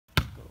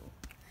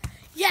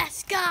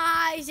Yes,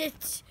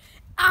 guys,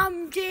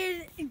 I'm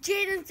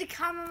Jaden's the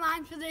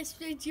cameraman for this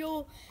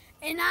video,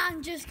 and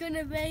I'm just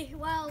gonna be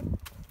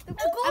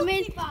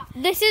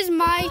this is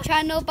my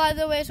channel, by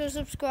the way, so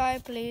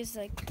subscribe, please.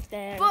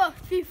 There. But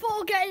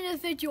before getting the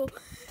video,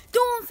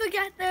 don't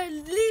forget to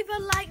leave a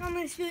like on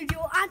this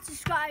video and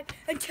subscribe,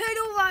 and turn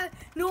on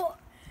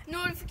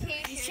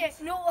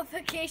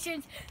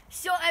notifications.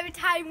 So every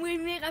time we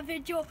make a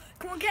video,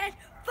 come on, get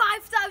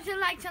 5,000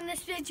 likes on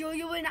this video,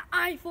 you win an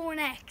iPhone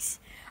X.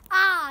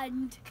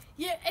 And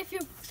if you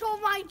saw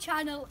my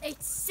channel,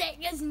 it's sick,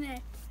 isn't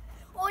it?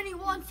 Only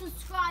one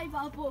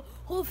subscriber, but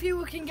hopefully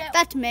we can get.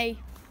 That's me.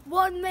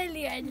 1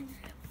 million.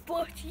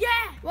 But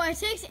yeah. Well,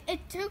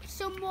 it took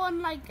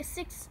someone like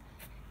 6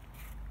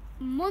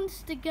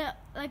 months to get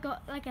like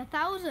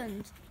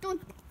 1,000.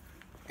 Don't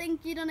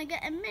think you're gonna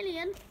get 1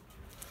 million.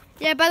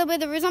 Yeah. By the way,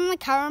 the reason I'm the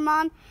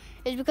cameraman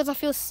is because I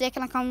feel sick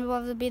and I can't be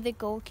bothered to be the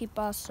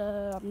goalkeeper, so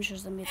I'm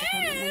just gonna be the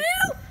cameraman.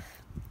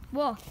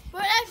 What?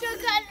 But let's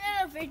just get in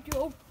a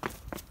video.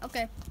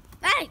 Okay.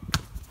 Hey!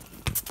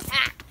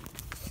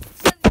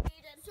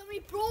 So we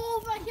bro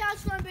over here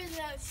is going to be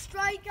the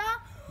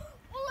striker.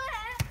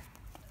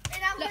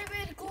 And I'm going to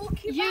be the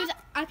goalkeeper.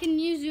 I can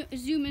use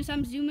zoom in, so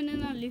I'm zooming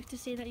in on Luke to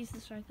say that he's the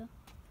striker.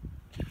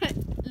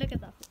 Look at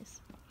that face.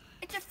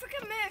 It's a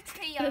freaking merch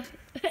here.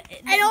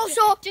 And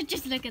also,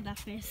 just look at that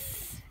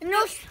face. And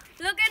also,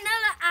 look at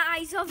the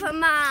eyes of a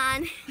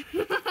man.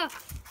 And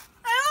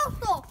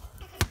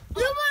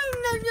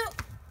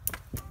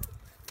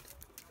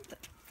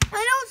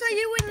also,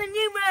 you win the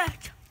new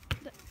merch.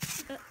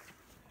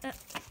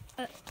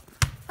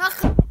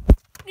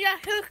 Yeah,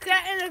 who's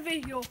getting the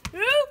video?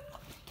 Who?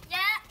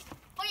 Yeah.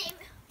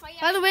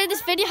 By the way,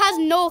 this video has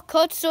no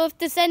cuts, so if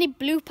there's any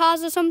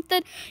bloopers or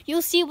something,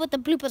 you'll see what the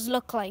bloopers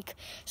look like.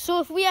 So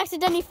if we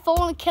accidentally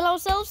fall and kill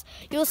ourselves,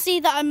 you'll see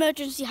that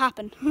emergency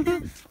happen.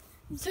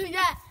 So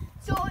yeah,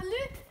 so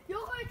Luke,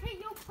 you're going to take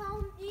your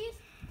phone, use.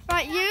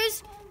 Right,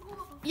 use.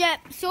 Yeah,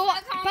 so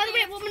by the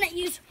way, what I'm going to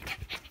use,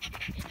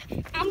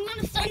 I'm going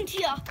to stand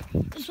here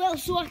as well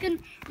so I can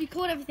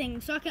record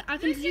everything, so I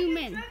can zoom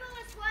in. Dribble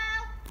as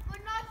well,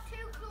 but not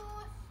too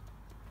close.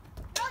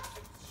 Not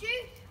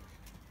shoot.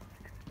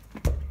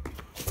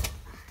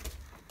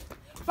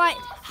 Right,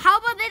 how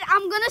about this?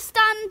 I'm going to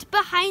stand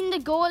behind the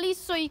goalies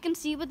so you can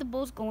see where the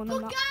ball's going.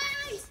 But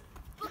guys,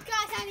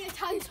 I need to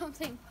tell you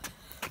something.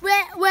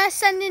 We're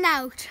sending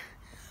out.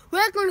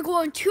 We're going to go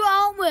on tour,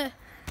 aren't we?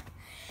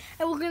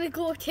 And we're going to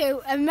go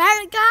to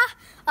America,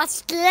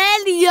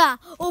 Australia,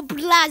 or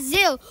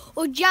Brazil,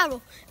 or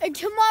Gerald. And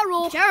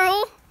tomorrow...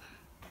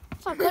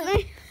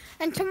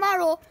 And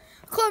tomorrow,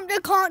 come to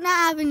Corner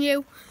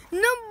Avenue,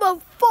 number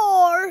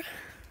 4.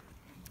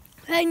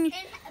 In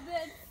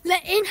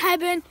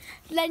heaven,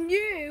 then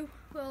you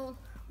will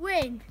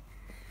win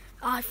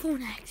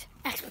iPhone X,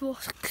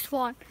 Xbox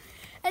One,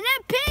 and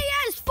then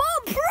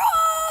PS4 Pro!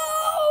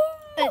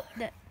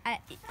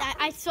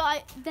 I saw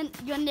then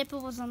your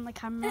nipple was on the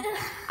camera.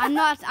 I'm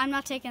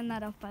not taking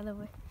that off, by the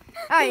way.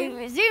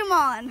 Alright, zoom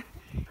on.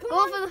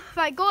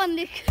 Go on,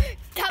 Luke.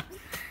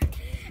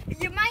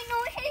 You might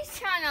know his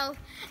channel,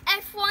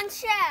 F1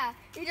 Share.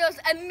 He does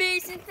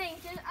amazing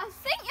things. I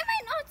think you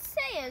might not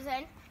say his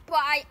name, but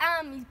I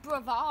am his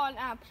brother,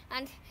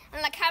 and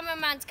the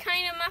cameraman's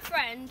kind of my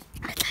friend.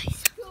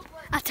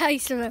 I'll tell you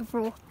something,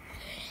 bro.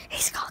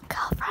 He's got a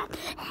girlfriend.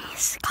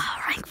 He's got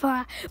a ring for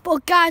her.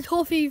 But guys,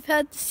 hopefully you've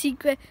heard the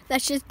secret.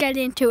 Let's just get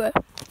into it.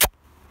 Oh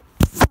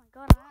my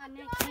god, I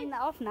need to clean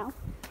that off now.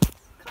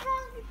 Come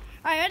on.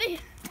 Alright, ready?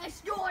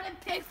 Let's go and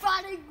pick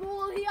for the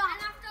goal here.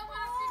 And after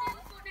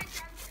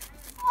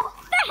what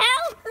the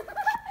hell?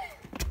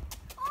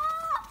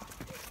 Oh,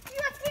 you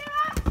see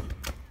that?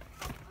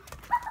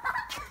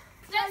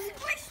 That's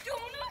Squish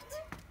Donut.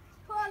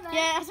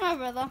 Yeah, that's my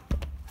brother.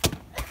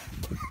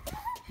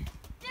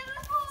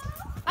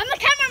 I'm the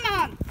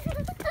cameraman.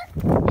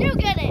 You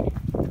get it.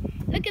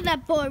 Look at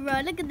that boy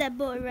run. Look at that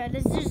boy run.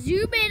 Let's just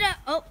zoom in.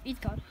 Oh, he's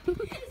gone.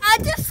 I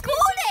just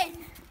scored it.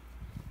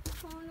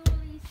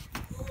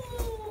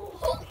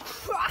 Oh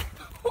crap!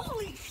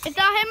 Holy shit! If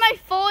I hit my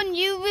phone,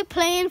 you'll be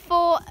playing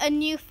for a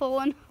new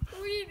phone.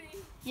 Really?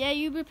 Yeah,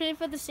 you'll be playing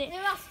for the same.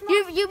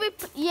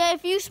 Yeah,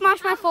 if you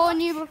smash my phone,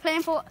 you'll be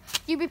paying for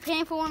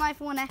an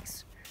iPhone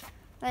X.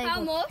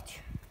 How much?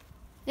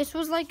 This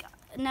was like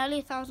nearly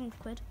 1,000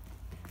 quid.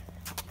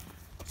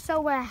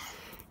 So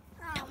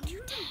don't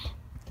you dare.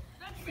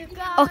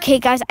 Okay,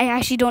 guys, I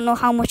actually don't know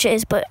how much it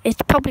is, but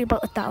it's probably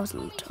about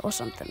 1,000 or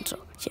something. So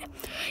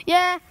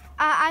yeah.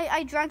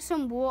 I drank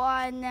some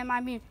water and then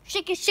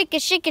shake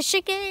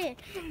it.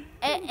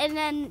 And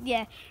then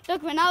yeah,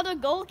 look, Ronaldo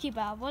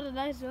goalkeeper. What a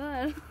nice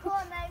one.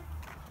 Oh,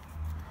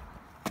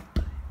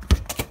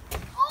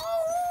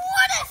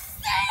 what a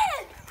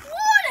save!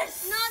 What a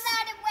save! Not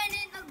that it went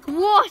in the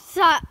goal.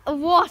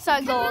 What a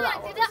goal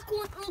that was. Did that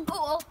go through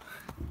goal?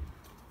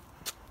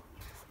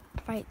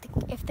 Right,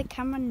 if the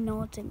camera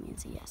nods, it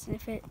means yes, and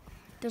if it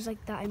does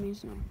like that, it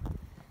means no.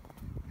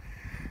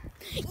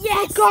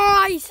 Yes,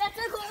 guys! That's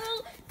a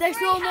goal. There's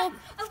no more.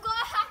 I've got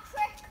a hat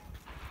trick.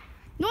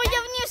 No, you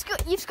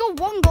haven't. You've scored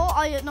 1 goal.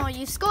 Oh, no,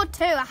 you scored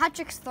 2. A hat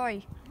trick's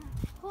 3.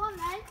 Go on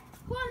then.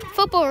 Go on then.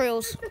 Football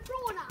rules. The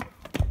throw now.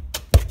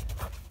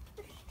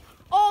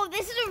 Oh,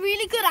 this is a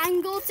really good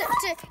angle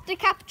to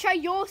capture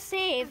your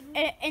save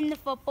in the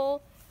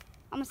football.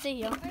 I'm going to see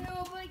here.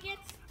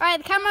 Alright,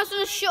 the camera's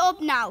going to shut up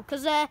now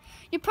because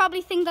you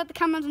probably think that the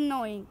camera's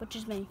annoying, which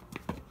is me.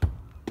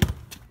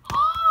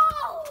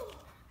 Oh!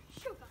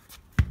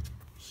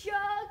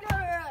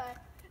 Sugar!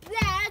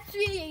 That's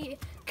me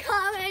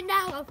coming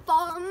out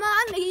for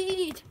my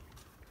lead.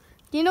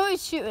 Do you know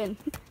who's shooting?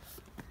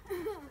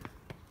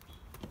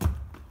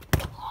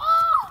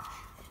 Oh!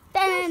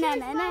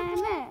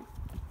 Da-na-na-na-na.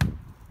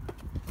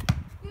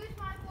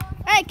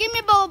 Hey, give me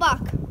the ball back.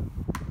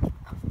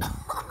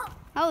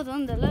 That was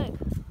under, look.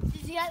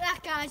 Did you get that,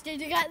 guys?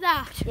 Did you get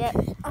that? Yeah.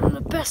 I'm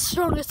the best,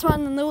 strongest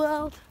man in the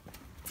world.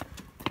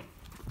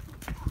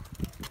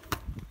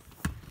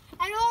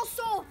 And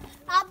also,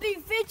 I'll be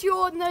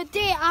videoing the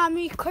day I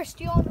meet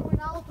Cristiano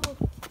Ronaldo.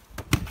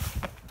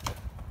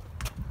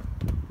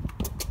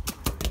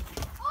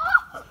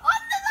 Oh,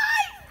 on the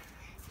line!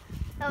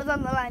 That was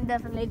on the line,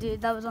 definitely,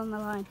 dude. That was on the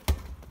line.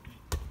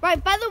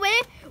 Right, by the way,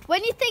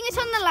 when you think it's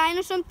on the line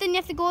or something, you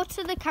have to go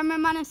to the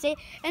cameraman and say,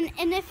 and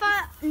if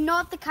I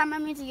nod, the camera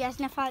means a yes,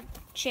 and if I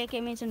shake,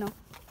 it means a no.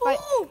 Right,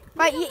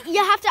 right.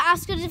 You have to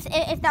ask us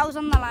if that was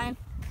on the line.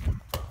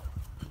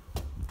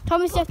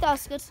 Thomas, you have to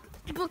ask us.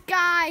 But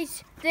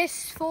guys,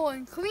 this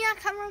phone. Come here,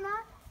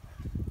 cameraman.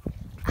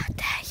 I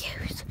dare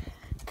use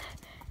the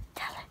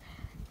tele.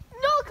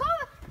 No,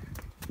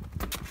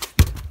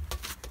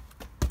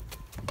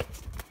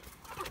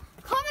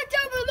 comment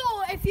down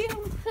below if you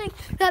think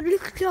that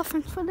Luke's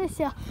girlfriend for this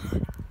year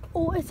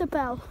or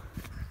Isabel.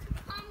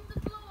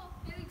 Comment below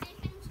who do you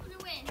think's gonna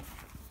win?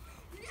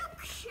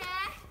 Luke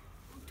share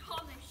or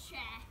Thomas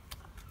share?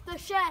 The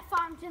share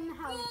fans in the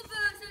house.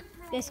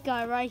 This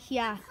guy right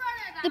here.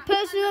 The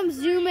person who I'm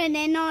zooming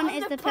in on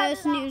is the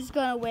person who's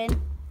gonna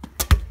win.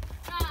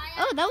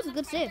 Oh, that was a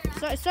good save.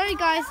 Sorry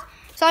guys.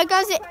 Sorry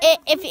guys,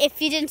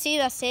 if you didn't see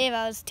that save,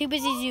 I was too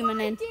busy zooming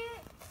in.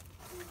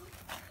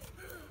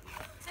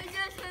 I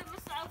just hurt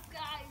myself,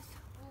 guys.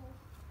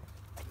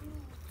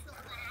 So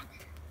bad.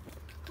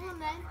 Come on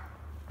then.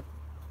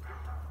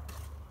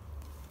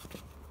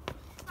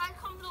 Guys,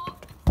 comment below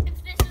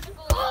if this is a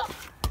goal.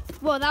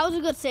 Well, that was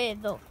a good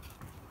save though.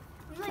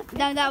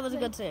 That was a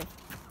good save.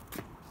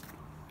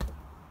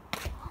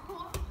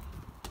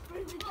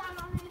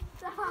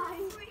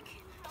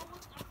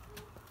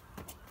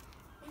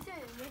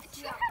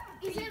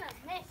 He's in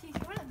a mess. He's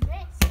in a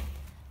mess.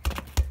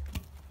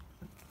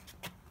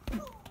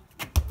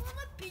 What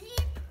a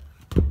beep.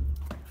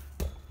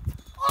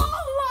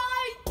 Oh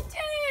my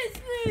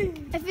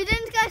Disney! If you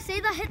didn't guys see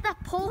that, hit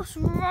that post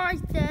right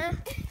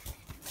there.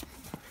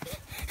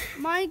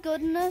 My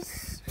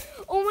goodness.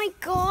 Oh my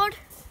god.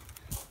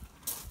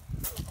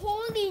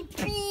 Holy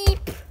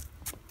beep.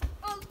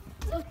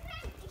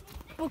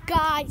 But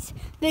guys,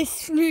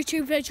 this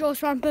YouTube video is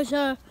from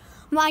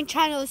my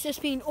channel has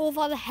just been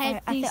over the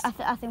head. Right,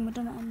 I think we're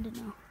gonna end it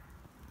now.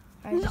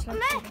 Right, just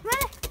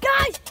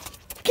guys,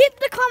 keep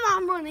the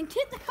camera running.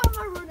 Keep the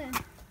camera running.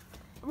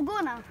 we're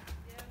going now.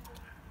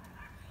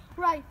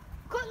 Right,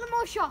 cut the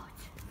more shots.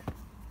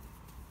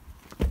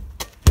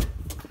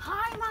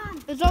 Hi,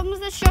 man. As long as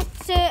the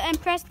shots to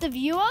impress the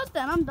viewers,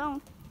 then I'm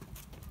down.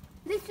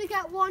 At least we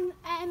get 1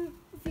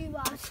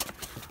 viewers.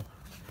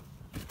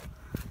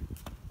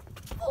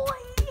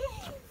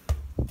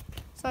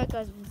 Sorry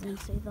guys, if you didn't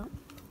see that.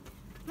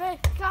 Right,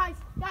 guys,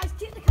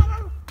 keep the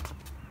camera.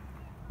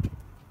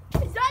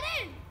 Is that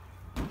in?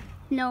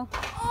 No.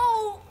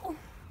 Oh,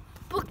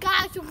 but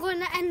guys, we're going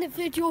to end the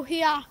video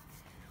here.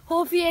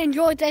 Hope you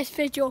enjoyed this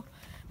video.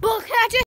 But can I just